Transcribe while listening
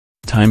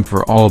Time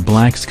for All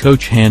Blacks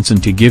coach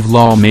Hansen to give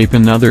Laumape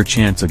another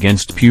chance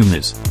against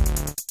Pumas.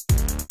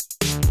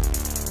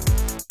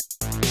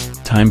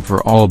 Time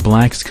for All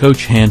Blacks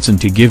coach Hansen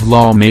to give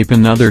Laumape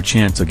another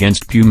chance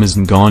against Pumas.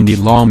 Ngondi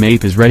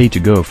Laumape is ready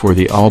to go for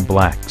the All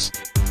Blacks.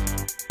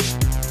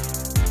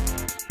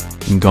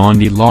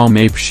 Ngondi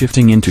Laumape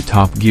shifting into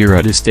top gear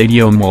at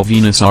Estadio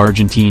Malvinas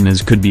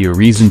Argentinas could be a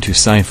reason to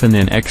siphon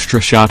an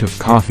extra shot of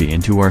coffee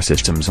into our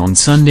systems on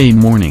Sunday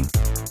morning.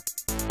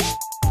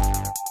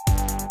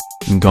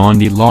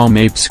 Ngondi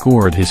Laumape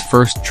scored his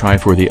first try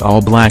for the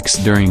All Blacks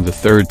during the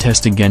third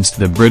test against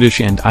the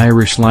British and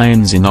Irish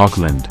Lions in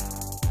Auckland.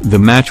 The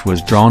match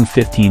was drawn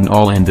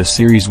 15-all and the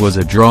series was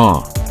a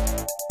draw.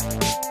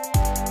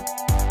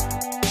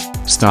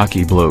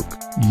 Stocky bloke,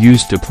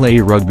 used to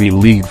play rugby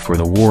league for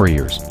the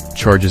Warriors,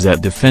 charges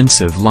at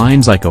defensive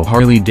lines like a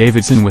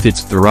Harley-Davidson with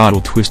its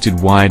throttle twisted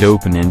wide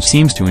open and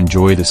seems to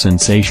enjoy the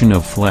sensation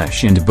of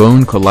flesh and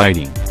bone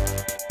colliding.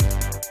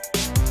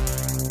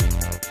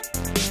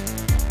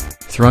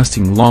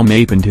 Thrusting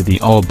Laumape into the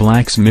All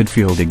Blacks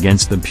midfield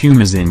against the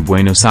Pumas in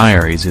Buenos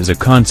Aires is a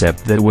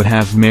concept that would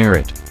have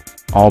merit.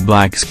 All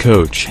Blacks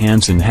coach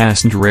Hansen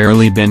hasn't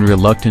rarely been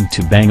reluctant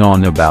to bang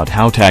on about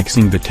how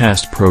taxing the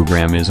test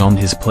program is on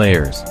his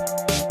players.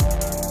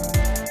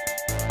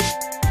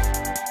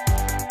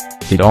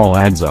 It all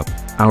adds up,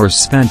 hours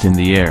spent in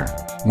the air,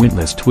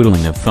 witless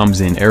twiddling of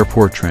thumbs in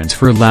airport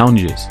transfer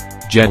lounges,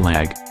 jet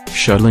lag,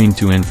 shuttling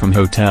to and from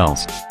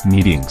hotels,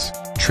 meetings,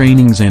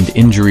 trainings and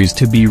injuries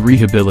to be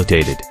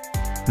rehabilitated.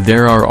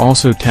 There are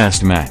also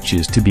test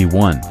matches to be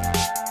won.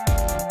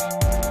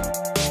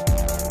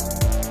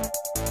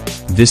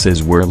 This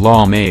is where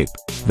Laumape,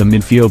 the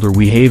midfielder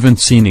we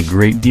haven't seen a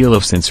great deal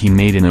of since he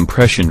made an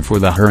impression for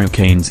the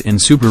Hurricanes in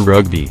Super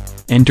Rugby,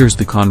 enters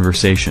the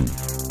conversation.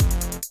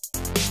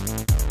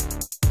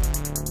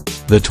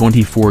 The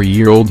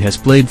 24-year-old has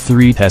played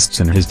 3 tests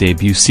in his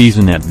debut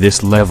season at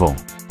this level,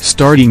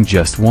 starting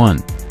just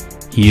one.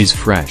 He is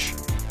fresh,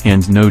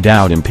 and no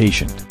doubt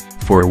impatient,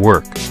 for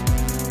work.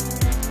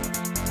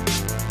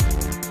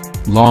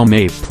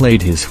 Laumape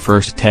played his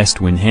first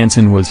test when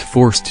Hansen was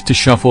forced to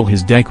shuffle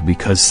his deck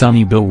because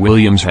Sonny Bill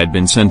Williams had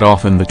been sent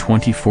off in the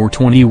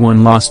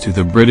 24-21 loss to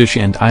the British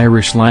and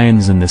Irish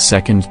Lions in the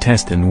second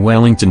test in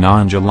Wellington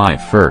on July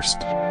 1.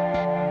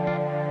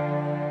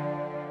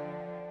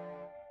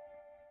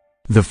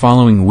 The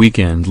following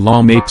weekend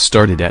Laumape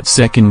started at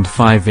second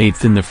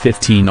 5/8 in the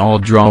 15-all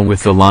draw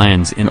with the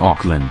Lions in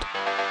Auckland.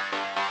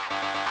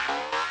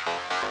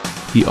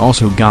 He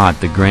also got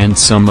the grand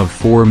sum of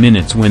 4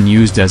 minutes when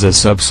used as a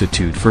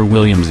substitute for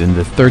Williams in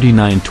the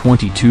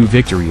 39-22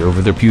 victory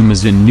over the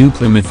Pumas in New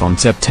Plymouth on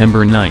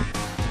September 9.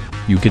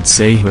 You could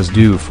say he was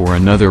due for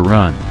another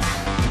run.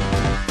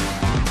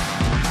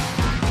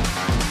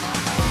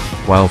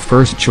 While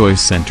first-choice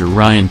centre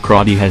Ryan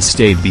Crotty has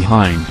stayed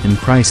behind in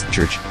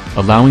Christchurch,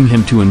 allowing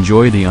him to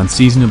enjoy the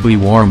unseasonably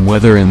warm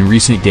weather in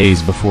recent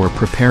days before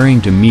preparing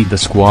to meet the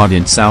squad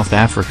in South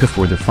Africa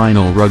for the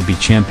final Rugby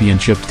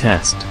Championship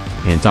test.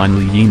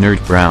 Anton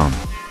Leonard-Brown,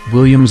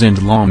 Williams and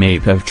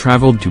Laumape have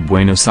travelled to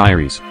Buenos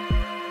Aires.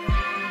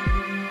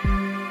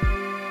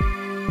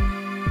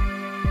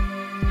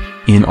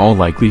 In all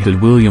likelihood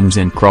Williams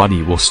and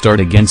Crotty will start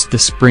against the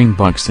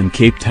Springboks in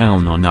Cape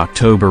Town on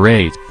October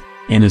 8,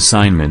 an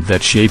assignment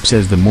that shapes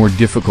as the more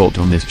difficult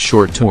on this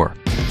short tour.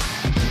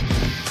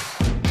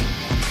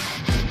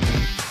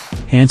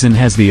 Hansen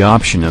has the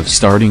option of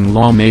starting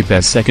Laumape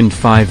as second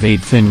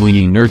 5/8 and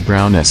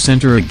Leonard-Brown as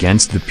centre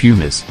against the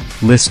Pumas,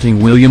 listing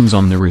Williams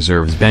on the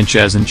reserves bench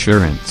as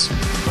insurance.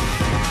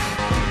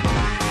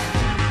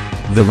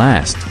 The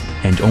last,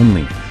 and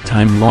only,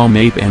 time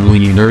Laumape and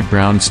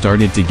Leonard-Brown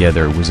started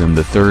together was in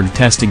the third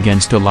test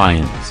against the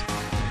Lions.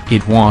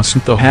 It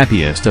wasn't the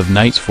happiest of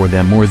nights for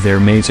them or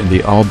their mates in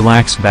the All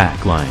Blacks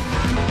backline.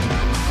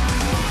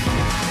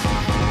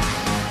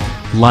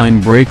 Line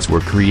breaks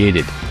were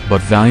created,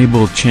 but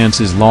valuable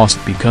chances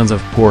lost because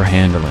of poor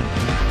handling.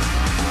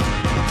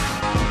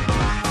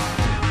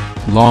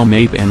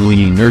 Laumape and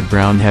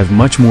Leonard-Brown have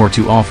much more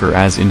to offer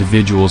as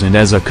individuals and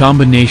as a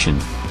combination.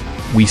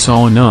 We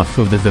saw enough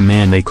of the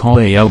man they call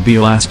ALB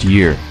last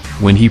year,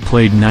 when he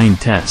played 9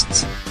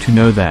 tests, to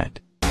know that.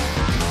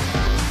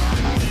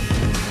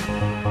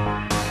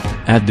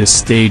 At this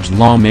stage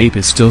Laumape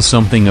is still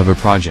something of a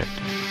project.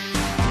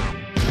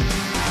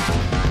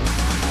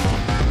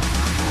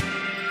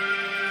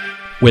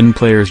 When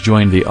players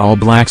join the All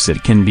Blacks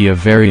it can be a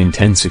very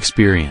intense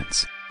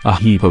experience, a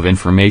heap of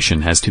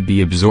information has to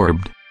be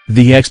absorbed,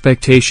 the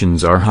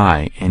expectations are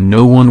high and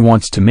no one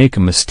wants to make a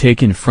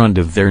mistake in front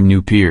of their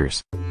new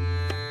peers.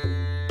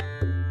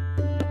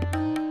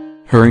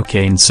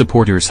 Hurricane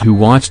supporters who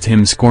watched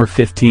him score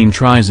 15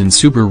 tries in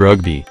Super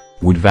Rugby,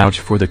 would vouch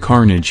for the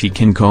carnage he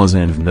can cause,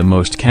 and the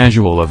most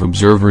casual of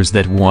observers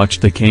that watched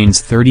the Canes'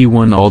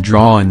 31-all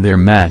draw in their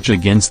match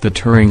against the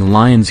touring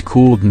Lions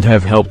couldn't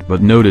have helped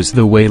but notice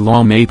the way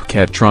Laumape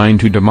kept trying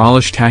to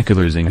demolish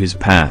tacklers in his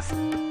path.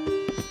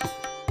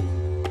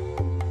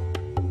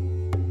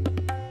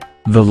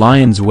 The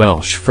Lions'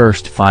 Welsh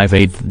first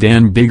 5/8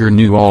 Dan Biggar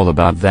knew all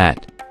about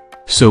that.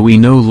 So we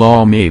know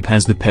Laumape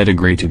has the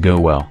pedigree to go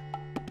well.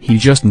 He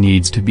just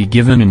needs to be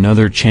given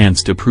another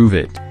chance to prove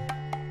it.